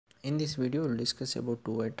In this video, we'll discuss about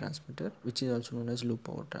two-way transmitter, which is also known as loop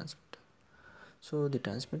power transmitter. So the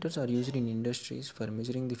transmitters are used in industries for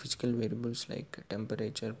measuring the physical variables like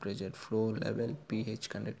temperature, pressure, flow, level, pH,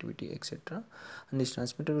 conductivity, etc. And this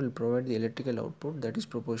transmitter will provide the electrical output that is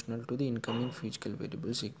proportional to the incoming physical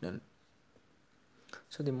variable signal.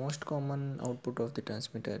 So the most common output of the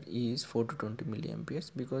transmitter is 4 to 20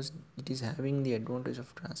 milliamperes because it is having the advantage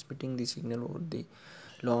of transmitting the signal over the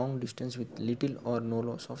long distance with little or no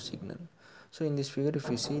loss of signal. So in this figure, if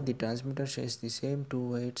you see, the transmitter shares the same two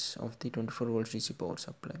weights of the 24 volts DC power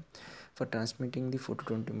supply for transmitting the 4 to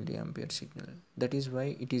 20 milliampere signal. That is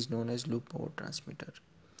why it is known as loop power transmitter.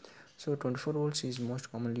 So 24 volts is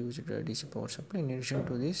most commonly used DC power supply. In addition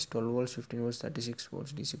to this, 12 volts, 15 volts, 36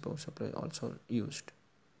 volts DC power supply also used.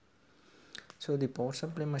 So the power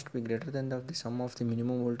supply must be greater than the sum of the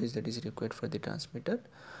minimum voltage that is required for the transmitter.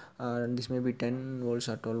 This may be 10 volts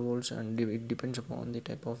or 12 volts, and it depends upon the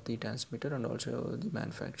type of the transmitter and also the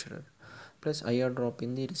manufacturer. Plus IR drop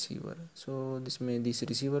in the receiver. So this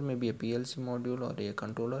receiver may be a PLC module or a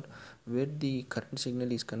controller where the current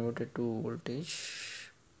signal is converted to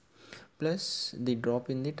voltage plus the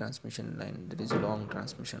drop in the transmission line. There is a long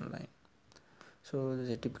transmission line. So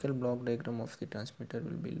the typical block diagram of the transmitter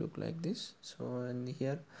will be look like this. So and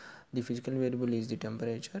here the physical variable is the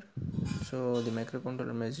temperature. So the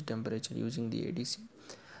microcontroller measures the temperature using the ADC,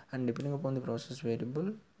 and depending upon the process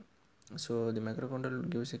variable, so the microcontroller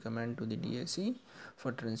gives a command to the DAC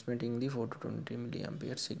for transmitting the 4 to 20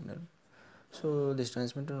 milliampere signal. So this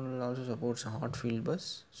transmitter also supports a hot field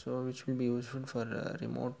bus, so which will be useful for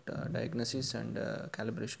remote diagnosis and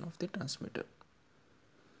calibration of the transmitter.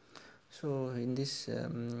 So in this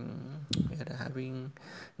we are having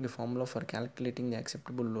the formula for calculating the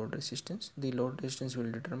acceptable load resistance. The load resistance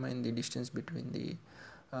will determine the distance between the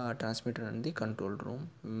transmitter and the control room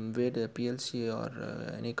where the PLC or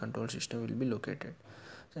any control system will be located.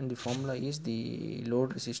 And the formula is the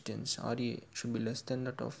load resistance RE should be less than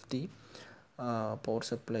that of the power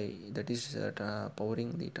supply that is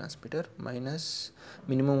powering the transmitter minus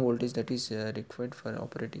minimum voltage that is required for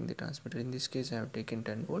operating the transmitter. In this case I have taken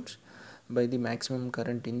 10 volts by the maximum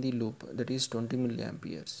current in the loop, that is 20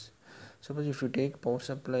 milliamperes. Suppose if you take power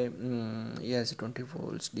supply as 20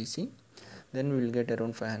 volts DC, then we will get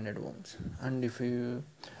around 500 ohms. And if you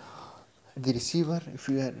the receiver, if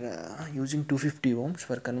you are using 250 ohms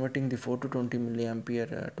for converting the 4 to 20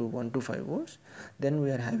 milliampere to 1 to 5 volts, then we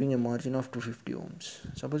are having a margin of 250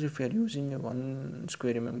 ohms. Suppose if you are using a 1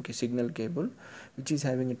 square mm signal cable which is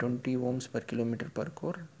having a 20 ohms per kilometer per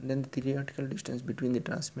core, then the theoretical distance between the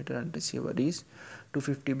transmitter and receiver is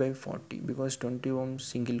 250 by 40, because 20 ohms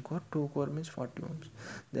single core, 2 core means 40 ohms.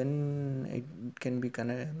 Then it can be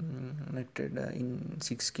connected in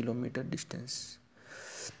 6 kilometer distance.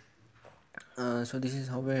 So this is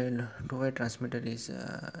how a two-way transmitter is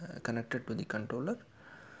connected to the controller.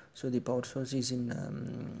 So the power source is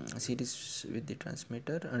in series with the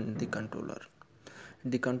transmitter and the controller.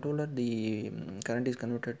 The controller, the current is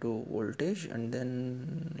converted to voltage, and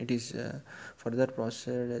then it is further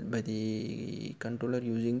processed by the controller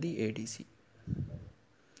using the ADC.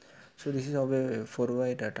 So this is how a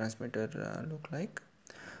four-way transmitter look like.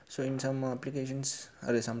 So in some applications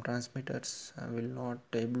or some transmitters will not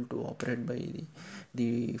able to operate by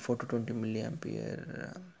the 4 to 20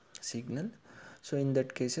 milliampere signal. So in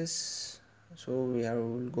that cases, so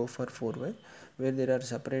will go for four-way, where there are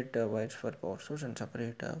separate wires for power source and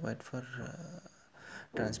separate wire for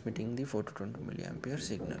transmitting the 4 to 20 milliampere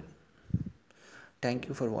signal. Thank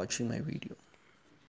you for watching my video.